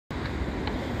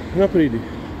Not pretty.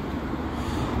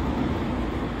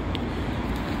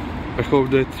 I hope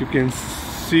that you can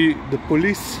see the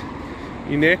police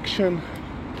in action.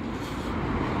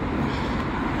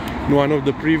 In one of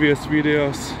the previous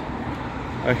videos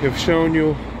I have shown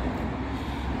you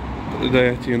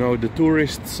that, you know, the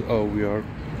tourists, oh, we are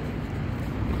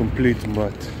complete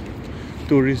mud.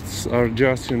 Tourists are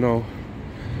just, you know,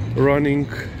 running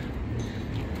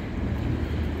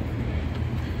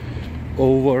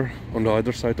over on the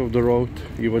other side of the road,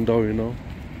 even though, you know,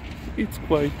 it's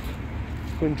quite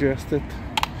congested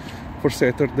for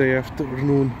Saturday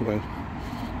afternoon, well,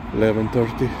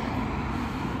 11:30.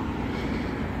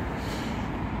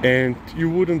 And you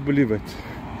wouldn't believe it,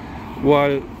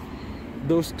 while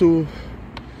those two,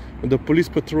 the police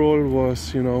patrol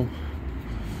was, you know,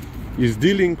 is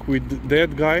dealing with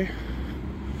that guy,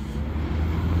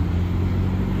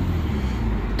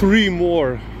 3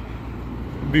 more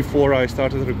before I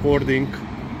started recording,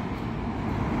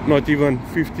 not even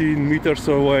 15 meters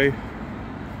away,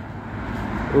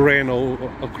 ran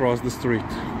across the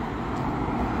street.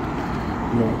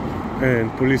 No,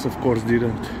 and police of course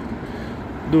didn't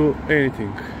do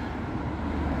anything.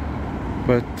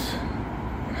 But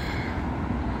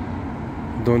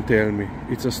don't tell me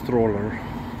it's a stroller.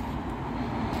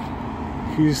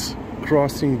 He's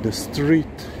crossing the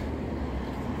street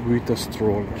with a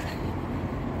stroller.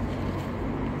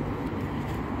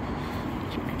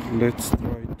 Let's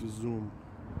try to zoom.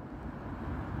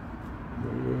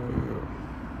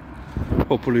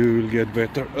 Hopefully we will get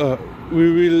better.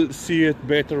 We will see it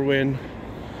better when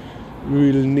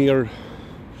we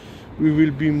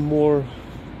will be more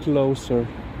closer.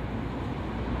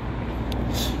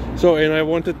 So, and I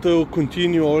wanted to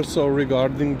continue also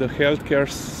regarding the healthcare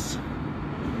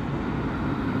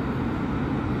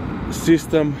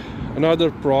system.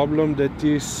 Another problem that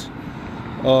is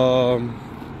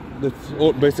that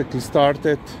basically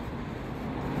started,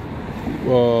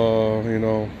 you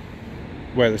know,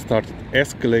 well, it started,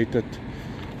 escalated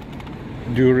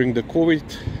during the COVID,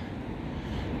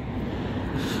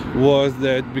 was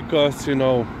that because, you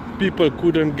know, people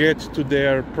couldn't get to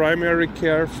their primary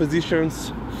care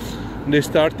physicians, they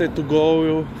started to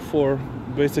go for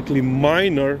basically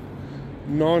minor,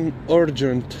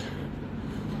 non-urgent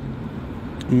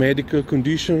medical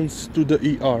conditions to the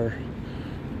ER,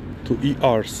 to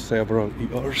ERs, several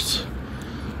ERs,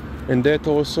 and that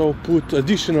also put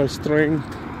additional strain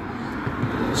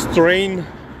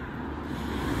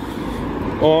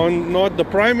on not the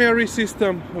primary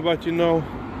system, but, you know,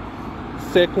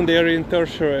 secondary and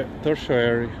tertiary,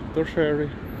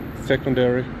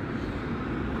 secondary,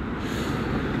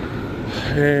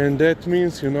 and that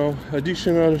means, you know,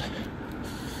 additional,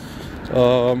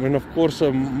 and of course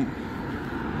a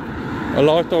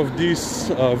lot of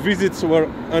these visits were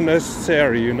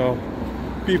unnecessary. You know,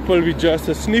 people with just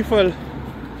a sniffle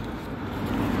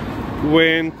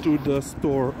went to the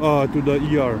store, to the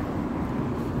ER.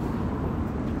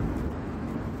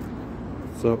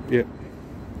 So yeah,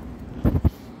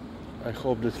 I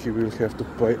hope that he will have to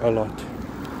pay a lot.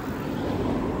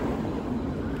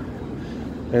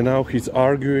 And now he's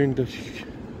arguing that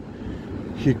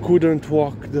he couldn't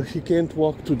walk, that he can't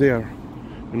walk to there,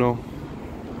 you know,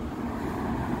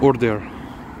 or there.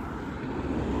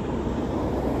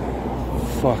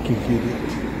 Fucking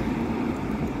idiot.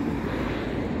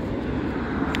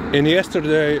 And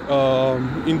yesterday,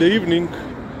 in the evening,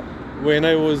 when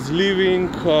I was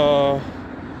leaving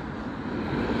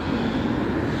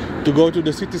to go to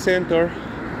the city center,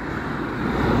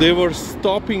 they were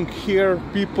stopping here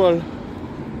people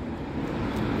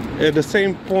at the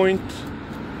same point,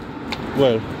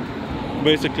 well,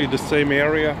 basically the same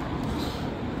area,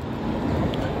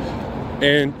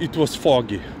 and it was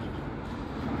foggy.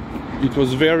 It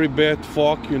was very bad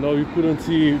fog, you know, you couldn't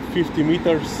see 50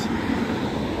 meters.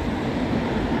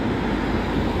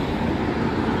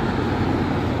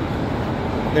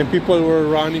 And people were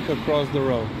running across the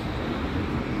road.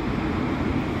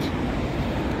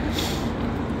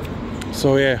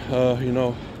 So yeah, you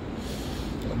know,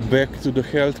 back to the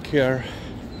healthcare,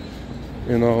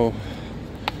 you know,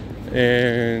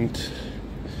 and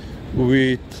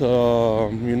with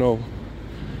you know,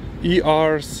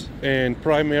 ERs and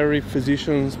primary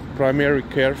physicians, primary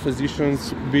care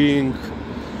physicians being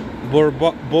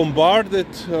bombarded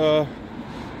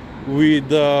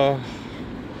with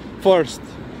first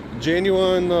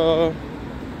genuine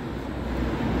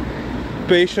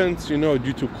patients, you know,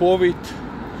 due to COVID,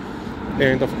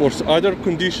 and of course other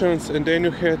conditions, and then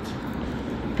you had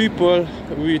people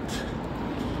with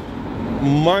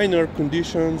minor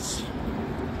conditions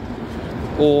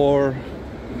or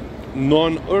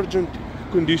non-urgent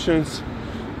conditions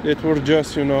that were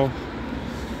just, you know,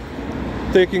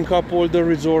 taking up all the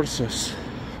resources.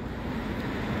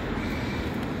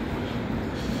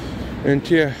 And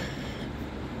yeah,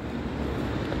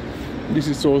 this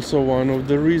is also one of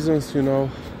the reasons, you know,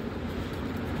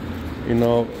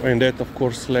 and that of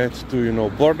course led to, you know,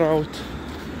 burnout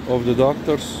of the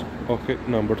doctors. Okay,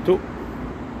 number 2.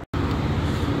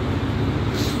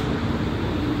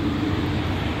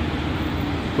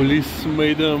 Police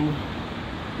made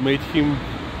him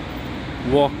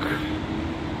walk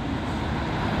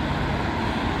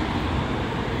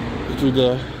to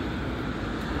the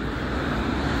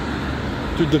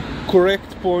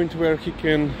correct point where he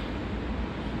can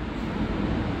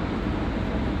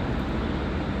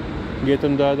get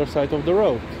on the other side of the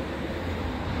road.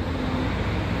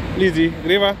 Lizzie,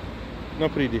 greva? No,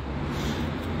 pridi.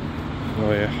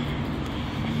 Oh yeah.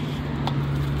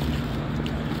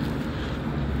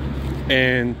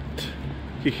 And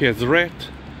he has red,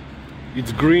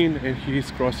 it's green, and he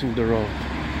is crossing the road.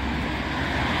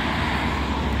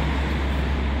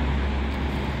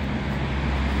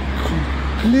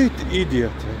 Complete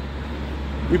idiot.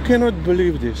 You cannot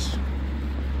believe this.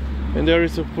 And there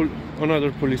is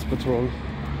another police patrol.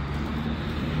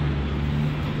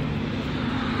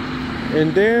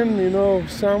 And then, you know,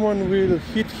 someone will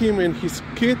hit him and his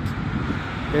kid,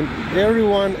 and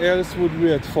everyone else would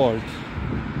be at fault.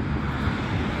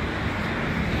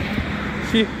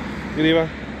 See, Griva.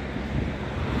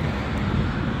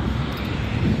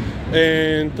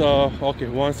 And okay,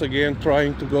 once again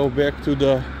trying to go back to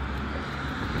the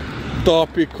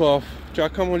topic of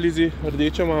čakamo Lizzie,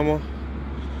 rdeča mama.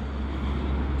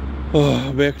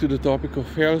 Back to the topic of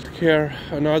healthcare.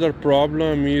 Another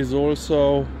problem is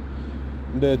also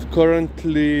that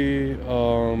currently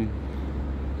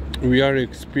we are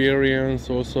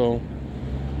experiencing also,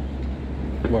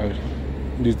 well,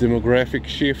 this demographic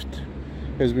shift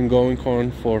has been going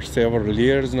on for several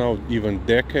years now, even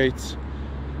decades.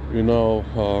 You know,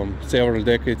 several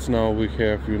decades now we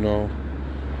have, you know,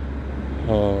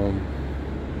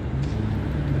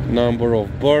 number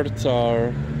of births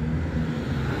are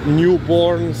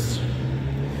newborns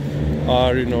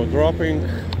are, you know, dropping,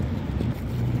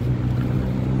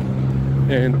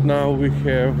 and now we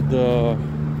have the,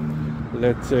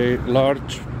 let's say,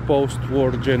 large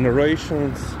post-war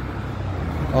generations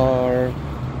are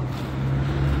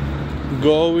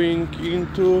going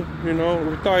into, you know,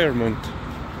 retirement.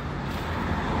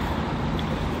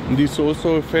 This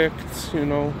also affects, you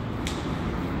know,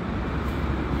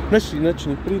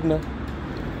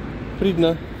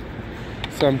 pridna.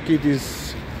 Some kid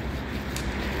is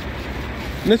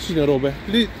nič narobe.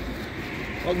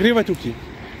 Greva tukaj,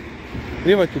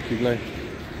 glej.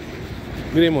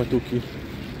 Gremo tukaj.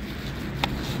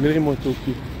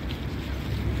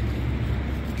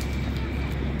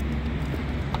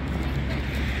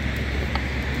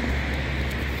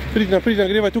 Pridna,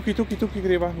 greva tukaj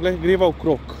greva, glej, greva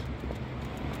okrog.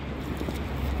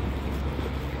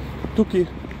 Tukaj.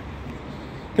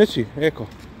 Neči, eko.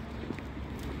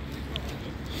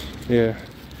 Yeah,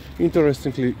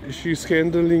 interestingly, she's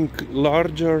handling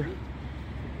larger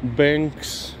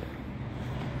banks,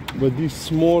 but this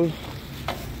small,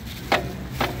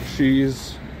 she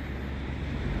is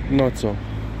not so.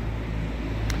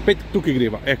 Pet tukaj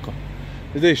greva, eko.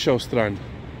 Zdaj je šel stran.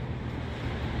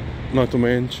 Not to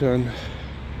mention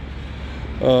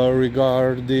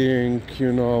regarding,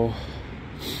 you know,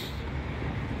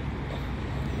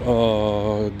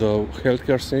 the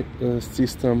healthcare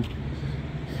system,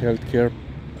 healthcare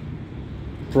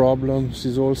problems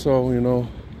is also, you know,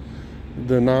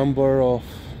 the number of,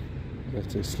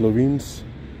 let's say, Slovenes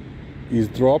is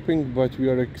dropping, but we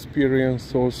are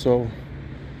experiencing also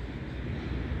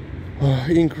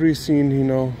increase in, you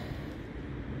know,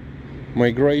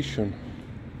 migration,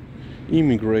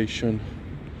 immigration,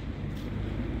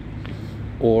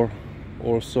 or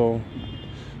also,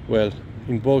 well,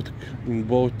 in both,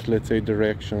 let's say,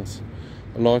 directions.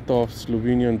 A lot of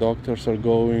Slovenian doctors are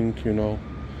going, you know,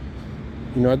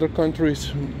 in other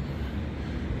countries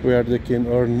where they can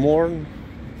earn more,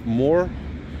 you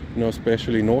know,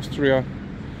 especially in Austria,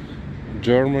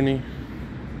 Germany.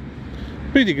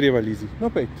 Pretty greva, Lizzie, no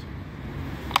pet.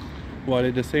 While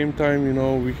at the same time, you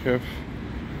know, we have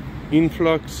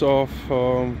influx of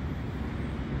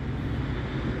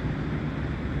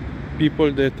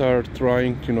people that are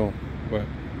trying, you know, well,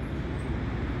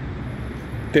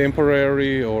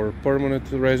 temporary or permanent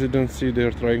residency.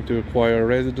 They're trying to acquire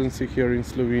residency here in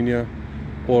Slovenia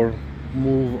or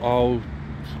move out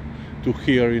to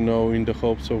here, you know, in the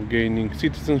hopes of gaining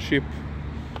citizenship,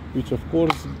 which of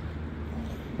course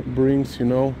brings, you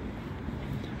know,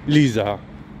 Liza.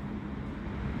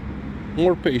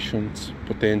 more patients,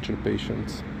 potential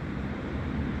patients.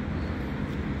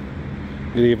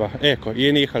 Griva, eko,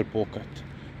 je nehal pokat,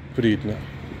 pridna.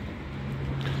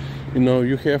 You know,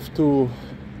 you have to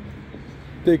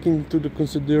take into the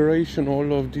consideration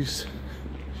all of these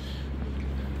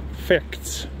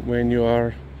facts when you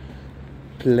are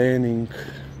planning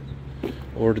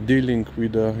or dealing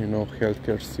with a, you know,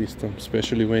 healthcare system,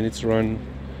 especially when it's run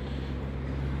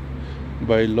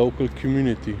by local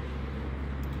community.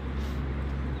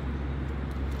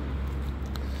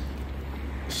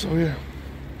 So yeah,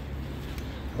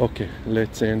 okay,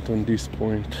 let's end on this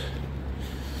point.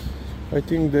 I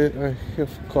think that I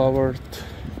have covered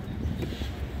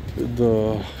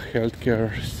the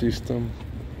healthcare system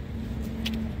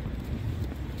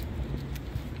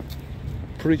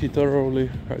pretty thoroughly.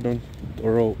 I don't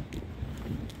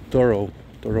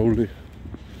thoroughly.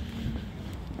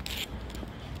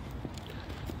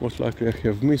 Most likely I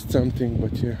have missed something,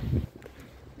 but yeah,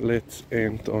 let's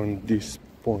end on this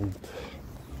point.